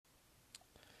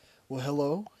Well,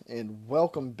 hello and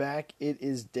welcome back. It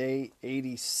is day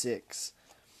 86,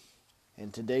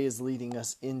 and today is leading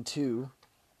us into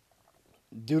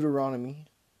Deuteronomy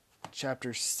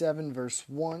chapter 7, verse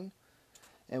 1,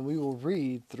 and we will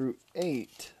read through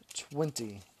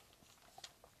 8:20.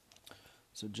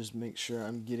 So just make sure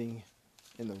I'm getting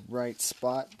in the right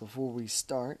spot before we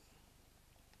start.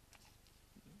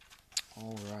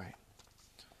 All right.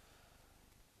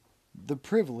 The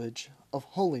privilege of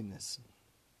holiness.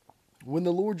 When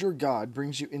the Lord your God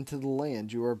brings you into the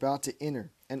land you are about to enter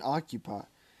and occupy,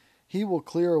 He will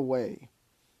clear away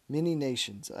many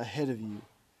nations ahead of you: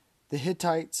 the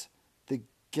Hittites, the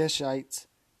Geshites,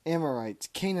 Amorites,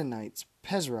 Canaanites,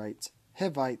 Perizzites,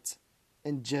 Hivites,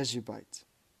 and Jebusites.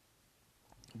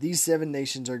 These 7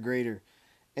 nations are greater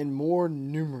and more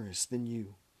numerous than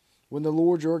you. When the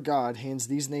Lord your God hands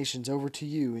these nations over to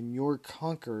you and you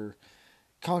conquer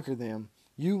them,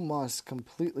 you must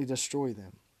completely destroy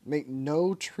them. Make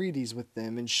no treaties with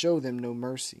them and show them no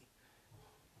mercy.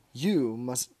 You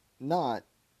must not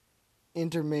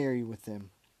intermarry with them.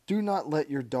 Do not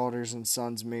let your daughters and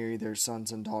sons marry their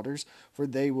sons and daughters, for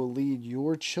they will lead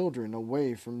your children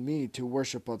away from me to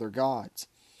worship other gods.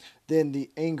 Then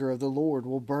the anger of the Lord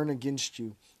will burn against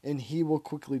you, and He will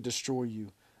quickly destroy you.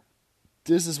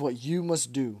 This is what you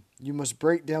must do. You must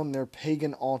break down their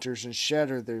pagan altars and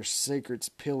shatter their sacred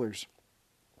pillars.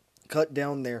 Cut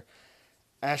down their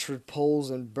Asherah poles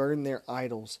and burn their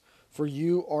idols, for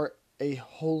you are a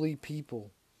holy people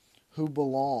who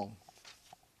belong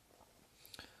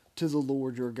to the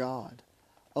Lord your God.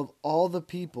 Of all the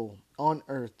people on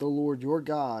earth, the Lord your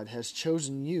God has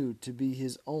chosen you to be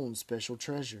His own special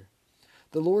treasure.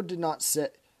 The Lord did not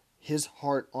set His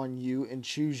heart on you and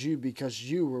choose you because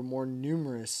you were more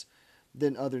numerous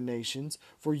than other nations,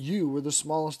 for you were the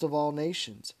smallest of all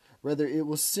nations. Rather, it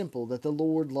was simple that the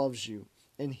Lord loves you,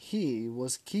 and He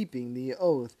was keeping the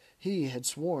oath He had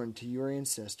sworn to your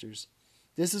ancestors.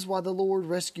 This is why the Lord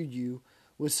rescued you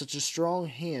with such a strong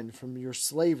hand from your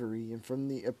slavery and from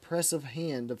the oppressive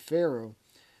hand of Pharaoh,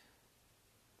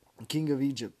 king of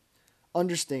Egypt.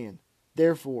 Understand,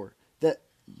 therefore, that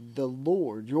the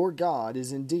Lord your God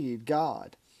is indeed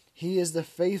God. He is the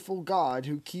faithful God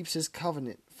who keeps His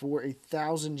covenant for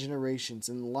 1,000 generations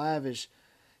and lavish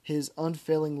His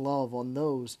unfailing love on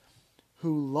those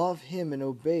who love Him and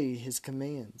obey His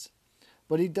commands.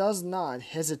 But He does not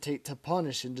hesitate to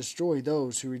punish and destroy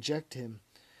those who reject Him.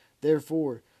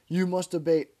 Therefore, you must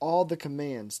obey all the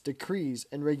commands, decrees,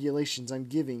 and regulations I'm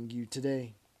giving you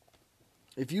today.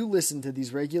 If you listen to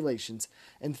these regulations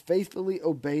and faithfully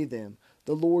obey them,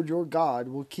 the Lord your God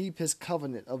will keep His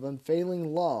covenant of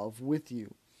unfailing love with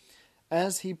you,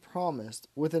 as He promised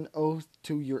with an oath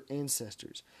to your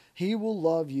ancestors. He will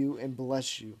love you and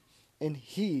bless you, and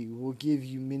He will give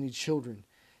you many children.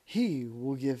 He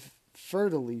will give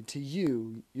fertility to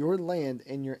you, your land,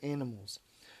 and your animals.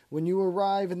 When you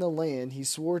arrive in the land He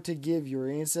swore to give your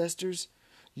ancestors,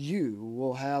 you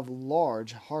will have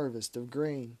large harvest of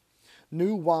grain,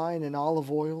 new wine and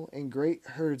olive oil, and great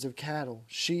herds of cattle,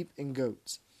 sheep, and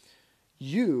goats.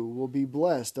 You will be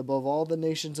blessed above all the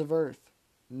nations of earth.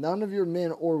 None of your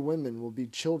men or women will be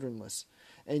childrenless,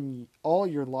 and all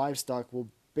your livestock will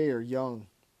bear young.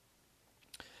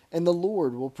 And the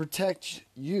Lord will protect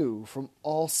you from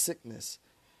all sickness.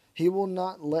 He will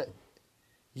not let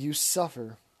you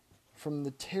suffer from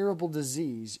the terrible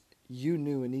disease you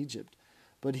knew in Egypt,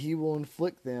 but He will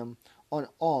inflict them on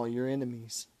all your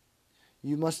enemies.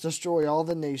 You must destroy all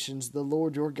the nations the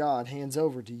Lord your God hands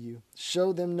over to you.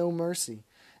 Show them no mercy,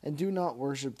 and do not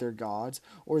worship their gods,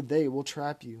 or they will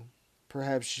trap you.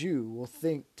 Perhaps you will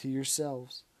think to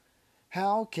yourselves,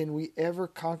 how can we ever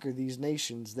conquer these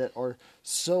nations that are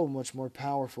so much more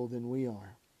powerful than we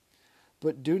are?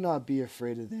 But do not be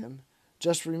afraid of them.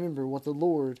 Just remember what the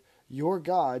Lord your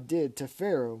God did to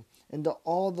Pharaoh and to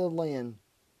all the land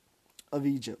of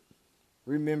Egypt.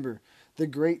 Remember the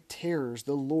great terrors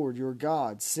the Lord your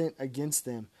God sent against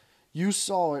them. You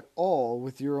saw it all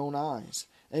with your own eyes.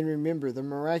 And remember the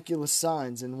miraculous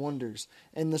signs and wonders,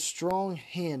 and the strong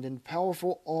hand and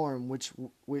powerful arm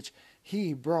which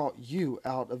He brought you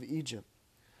out of Egypt.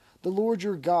 The Lord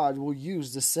your God will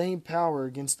use the same power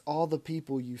against all the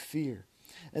people you fear.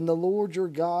 And the Lord your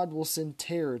God will send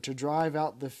terror to drive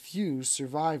out the few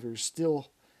survivors still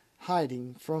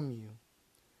hiding from you.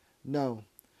 No,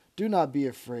 do not be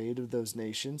afraid of those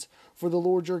nations, for the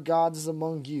Lord your God is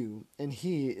among you, and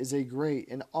He is a great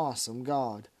and awesome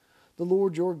God. The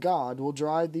Lord your God will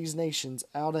drive these nations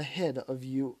out ahead of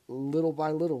you little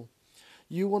by little.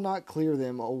 You will not clear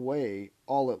them away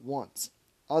all at once.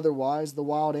 Otherwise, the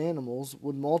wild animals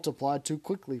would multiply too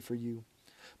quickly for you.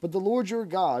 But the Lord your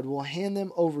God will hand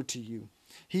them over to you.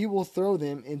 He will throw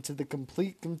them into the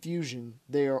complete confusion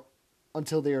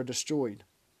until they are destroyed.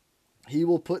 He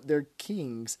will put their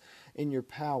kings in your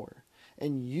power,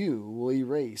 and you will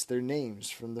erase their names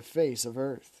from the face of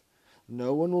earth.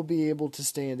 No one will be able to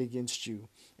stand against you,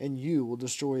 and you will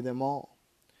destroy them all.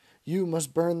 You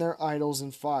must burn their idols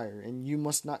in fire, and you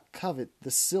must not covet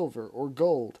the silver or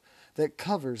gold that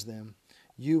covers them.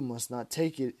 You must not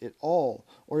take it at all,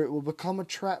 or it will become a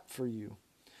trap for you.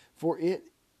 For it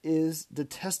is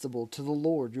detestable to the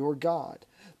Lord your God.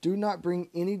 Do not bring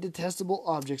any detestable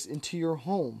objects into your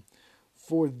home,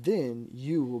 for then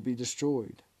you will be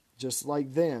destroyed. Just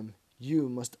like them, you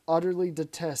must utterly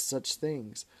detest such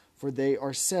things, for they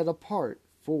are set apart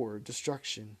for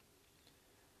destruction.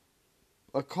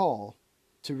 A call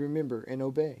to remember and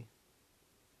obey.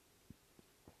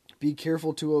 Be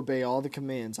careful to obey all the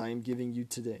commands I am giving you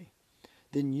today.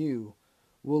 Then you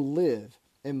will live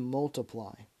and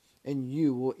multiply, and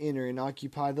you will enter and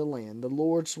occupy the land the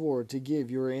Lord swore to give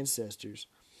your ancestors.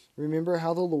 Remember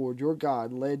how the Lord your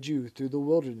God led you through the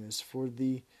wilderness for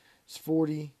these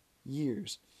 40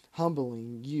 years,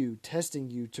 humbling you,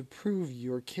 testing you to prove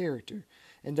your character,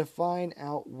 and to find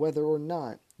out whether or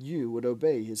not you would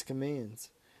obey his commands.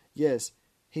 Yes,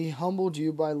 he humbled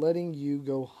you by letting you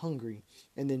go hungry,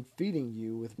 and then feeding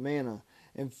you with manna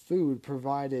and food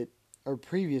provided or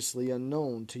previously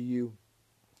unknown to you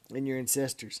and your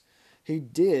ancestors. He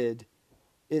did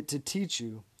it to teach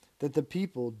you that the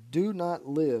people do not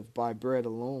live by bread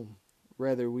alone.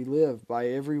 Rather, we live by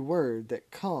every word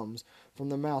that comes from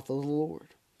the mouth of the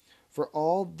Lord. For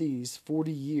all these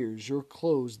 40 years your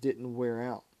clothes didn't wear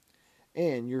out,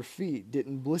 and your feet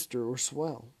didn't blister or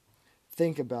swell.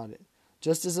 Think about it.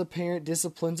 Just as a parent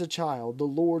disciplines a child, the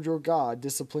Lord your God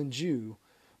disciplines you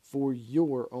for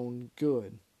your own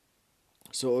good.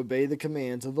 So obey the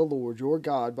commands of the Lord your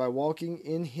God by walking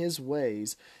in his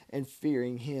ways and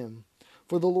fearing him.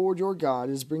 For the Lord your God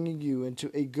is bringing you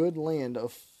into a good land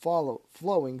of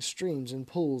flowing streams and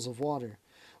pools of water,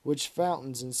 which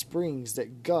fountains and springs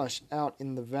that gush out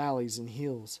in the valleys and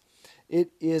hills.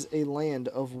 It is a land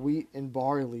of wheat and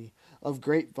barley, of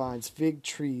grapevines, fig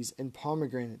trees, and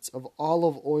pomegranates, of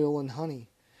olive oil and honey.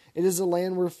 It is a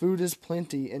land where food is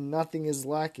plenty and nothing is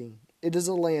lacking. It is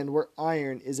a land where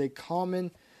iron is as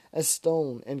common as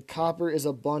stone, and copper is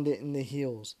abundant in the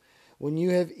hills. When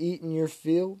you have eaten your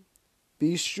fill,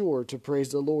 be sure to praise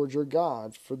the Lord your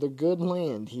God for the good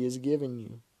land he has given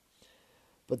you.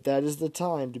 But that is the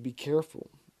time to be careful.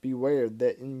 Beware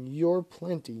that in your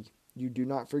plenty you do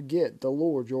not forget the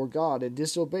Lord your God and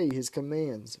disobey his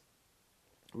commands,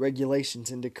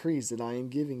 regulations, and decrees that I am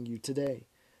giving you today.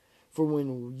 For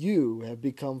when you have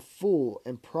become full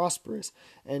and prosperous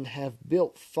and have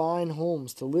built fine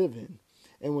homes to live in,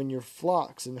 and when your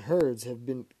flocks and herds have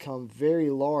become very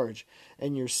large,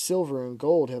 and your silver and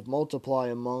gold have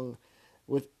multiplied among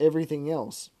with everything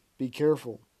else, be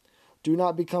careful. Do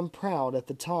not become proud at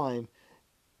the time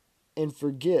and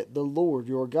forget the Lord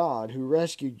your God who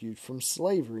rescued you from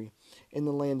slavery in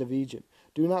the land of Egypt.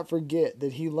 Do not forget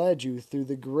that he led you through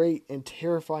the great and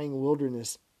terrifying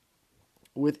wilderness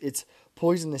with its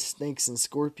poisonous snakes and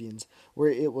scorpions,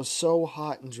 where it was so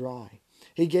hot and dry.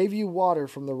 He gave you water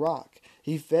from the rock.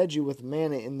 He fed you with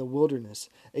manna in the wilderness,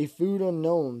 a food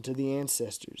unknown to the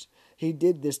ancestors. He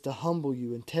did this to humble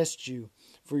you and test you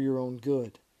for your own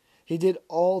good. He did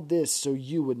all this so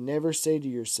you would never say to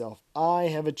yourself, I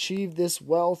have achieved this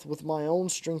wealth with my own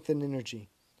strength and energy.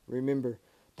 Remember,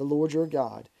 the Lord your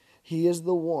God, he is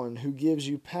the one who gives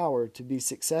you power to be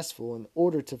successful in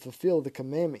order to fulfill the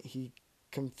commandment he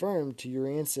confirmed to your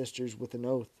ancestors with an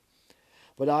oath.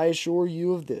 But I assure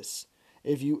you of this,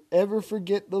 if you ever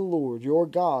forget the Lord your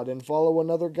God and follow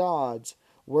another gods,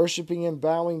 worshipping and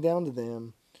bowing down to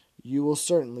them, you will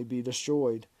certainly be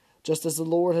destroyed. Just as the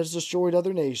Lord has destroyed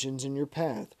other nations in your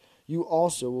path, you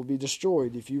also will be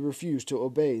destroyed if you refuse to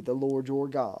obey the Lord your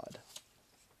God.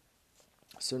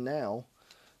 So now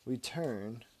we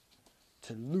turn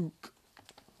to Luke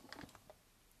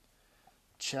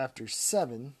chapter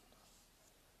 7,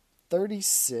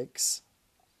 36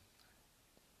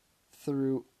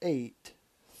 through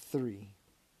 8:3.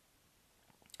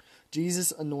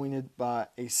 Jesus anointed by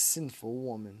a sinful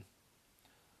woman.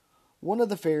 One of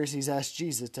the Pharisees asked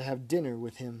Jesus to have dinner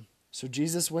with him, so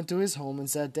Jesus went to his home and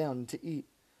sat down to eat.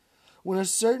 When a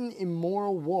certain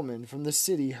immoral woman from the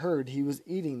city heard he was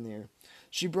eating there,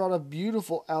 she brought a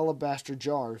beautiful alabaster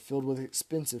jar filled with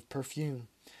expensive perfume.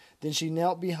 Then she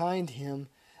knelt behind him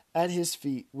at his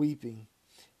feet, weeping.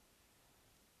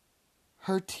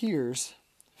 Her tears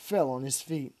fell on his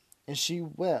feet, and she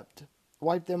wiped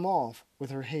them off with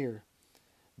her hair.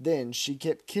 Then she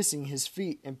kept kissing his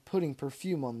feet and putting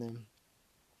perfume on them.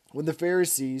 When the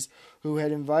Pharisees who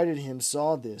had invited him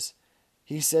saw this,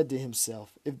 he said to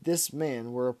himself, "If this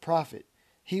man were a prophet,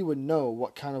 he would know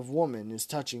what kind of woman is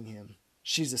touching him.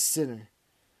 She's a sinner."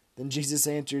 Then Jesus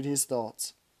answered his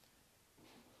thoughts.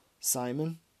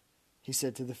 "Simon," he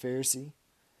said to the Pharisee,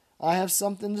 "I have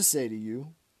something to say to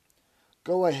you."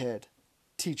 "Go ahead,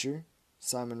 teacher,"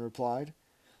 Simon replied.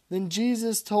 Then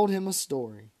Jesus told him a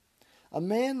story. A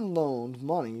man loaned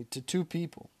money to two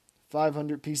people,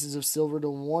 500 pieces of silver to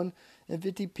one and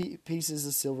 50 pieces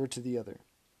of silver to the other.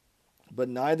 But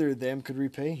neither of them could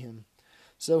repay him.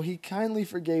 So he kindly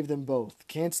forgave them both,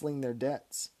 canceling their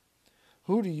debts.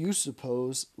 Who do you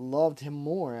suppose loved him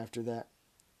more after that?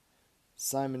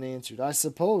 Simon answered, "I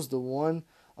suppose the one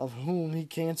of whom he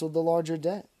canceled the larger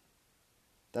debt."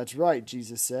 "That's right,"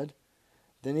 Jesus said.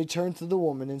 Then he turned to the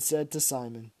woman and said to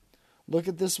Simon, "Look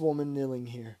at this woman kneeling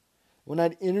here. When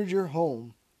I'd entered your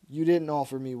home, you didn't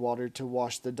offer me water to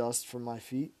wash the dust from my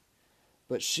feet,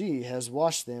 but she has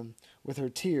washed them with her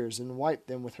tears and wiped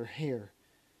them with her hair.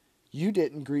 You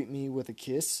didn't greet me with a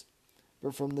kiss,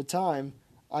 but from the time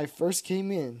I first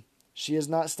came in, she has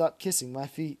not stopped kissing my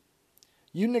feet.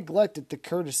 You neglected the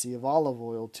courtesy of olive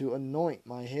oil to anoint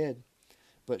my head,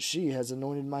 but she has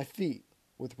anointed my feet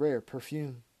with rare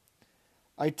perfume.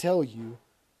 I tell you,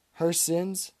 her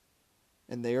sins,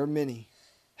 and they are many,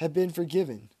 have been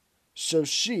forgiven, so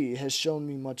she has shown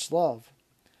me much love.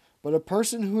 But a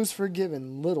person who is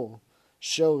forgiven little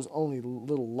shows only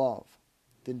little love."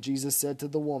 Then Jesus said to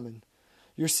the woman,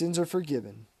 "Your sins are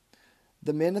forgiven."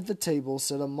 The men at the table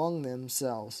said among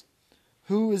themselves,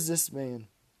 "Who is this man,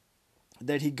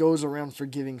 that he goes around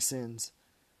forgiving sins?"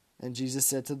 And Jesus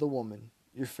said to the woman,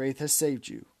 "Your faith has saved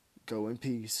you. Go in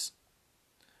peace."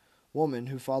 Woman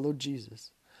who followed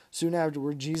Jesus. Soon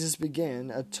afterward, Jesus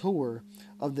began a tour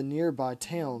of the nearby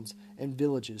towns and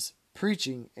villages,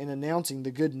 preaching and announcing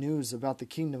the good news about the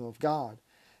kingdom of God.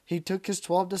 He took his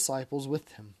 12 disciples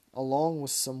with him, along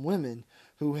with some women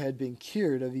who had been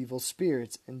cured of evil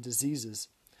spirits and diseases.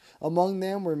 Among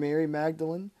them were Mary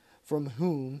Magdalene, from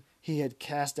whom he had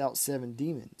cast out 7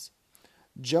 demons;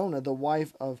 Jonah, the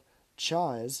wife of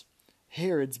Chaz,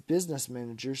 Herod's business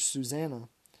manager, Susanna,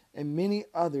 and many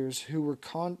others who were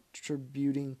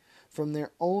contributing from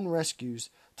their own rescues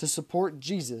to support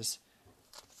Jesus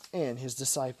and his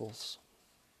disciples.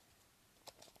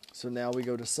 So now we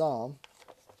go to Psalm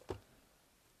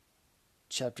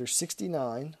chapter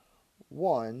 69,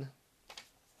 1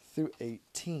 through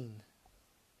 18.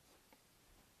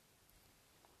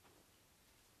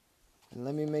 And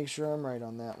let me make sure I'm right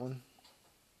on that one.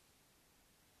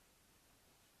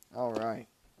 All right.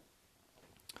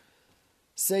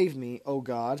 Save me, O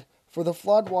God, for the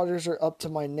floodwaters are up to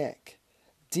my neck.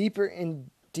 Deeper and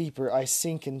deeper I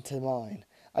sink into mine.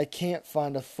 I can't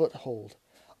find a foothold.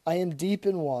 I am deep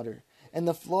in water, and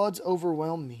the floods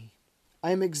overwhelm me. I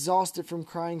am exhausted from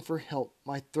crying for help.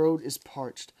 My throat is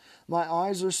parched. My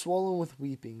eyes are swollen with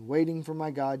weeping, waiting for my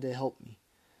God to help me.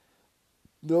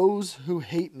 Those who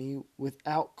hate me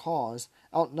without cause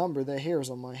outnumber the hairs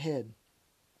on my head.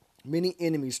 Many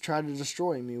enemies try to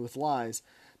destroy me with lies,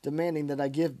 demanding that I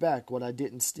give back what I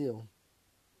didn't steal.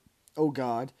 O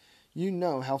God, you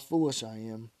know how foolish I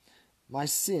am. My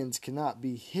sins cannot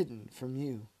be hidden from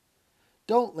you.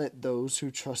 Don't let those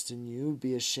who trust in you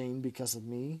be ashamed because of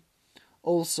me.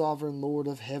 O sovereign Lord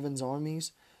of heaven's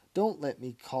armies, don't let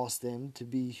me cause them to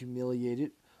be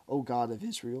humiliated, O God of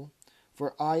Israel.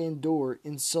 For I endure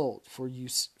insult for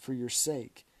your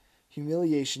sake.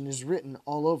 Humiliation is written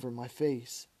all over my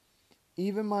face.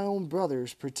 Even my own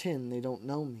brothers pretend they don't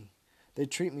know me. They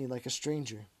treat me like a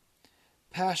stranger.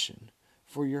 Passion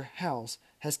for your house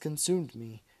has consumed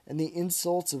me, and the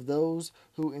insults of those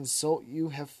who insult you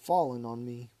have fallen on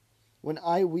me. When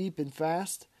I weep and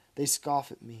fast, they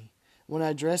scoff at me. When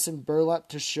I dress in burlap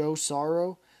to show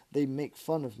sorrow, they make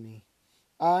fun of me.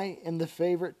 I am the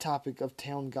favorite topic of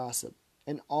town gossip,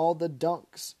 and all the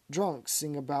drunks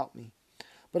sing about me.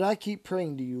 But I keep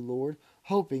praying to you, Lord,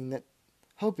 hoping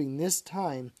this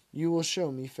time you will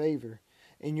show me favor.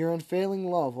 In your unfailing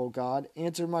love, O God,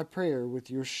 answer my prayer with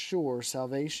your sure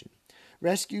salvation.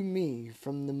 Rescue me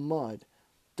from the mud.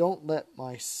 Don't let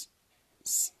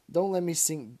me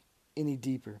sink any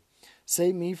deeper.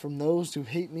 Save me from those who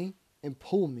hate me, and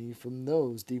pull me from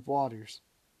those deep waters.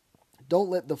 Don't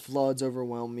let the floods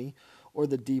overwhelm me, or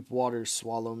the deep waters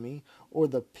swallow me, or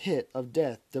the pit of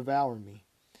death devour me.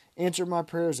 Answer my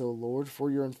prayers, O Lord, for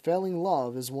your unfailing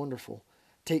love is wonderful.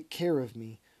 Take care of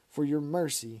me, for your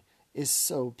mercy is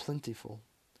so plentiful.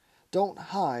 Don't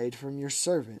hide from your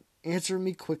servant. Answer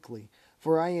me quickly,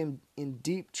 for I am in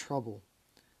deep trouble.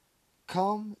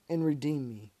 Come and redeem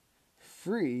me.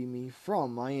 Free me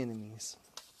from my enemies.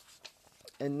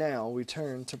 And now we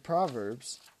turn to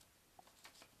Proverbs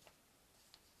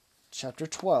chapter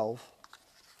 12,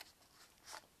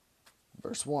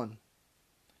 verse 1.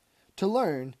 To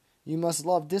learn, you must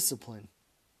love discipline.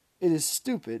 It is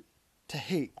stupid to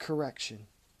hate correction.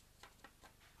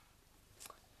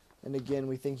 And again,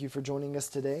 we thank you for joining us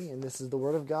today, and this is the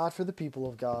Word of God for the people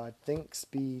of God. Thanks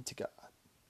be to God.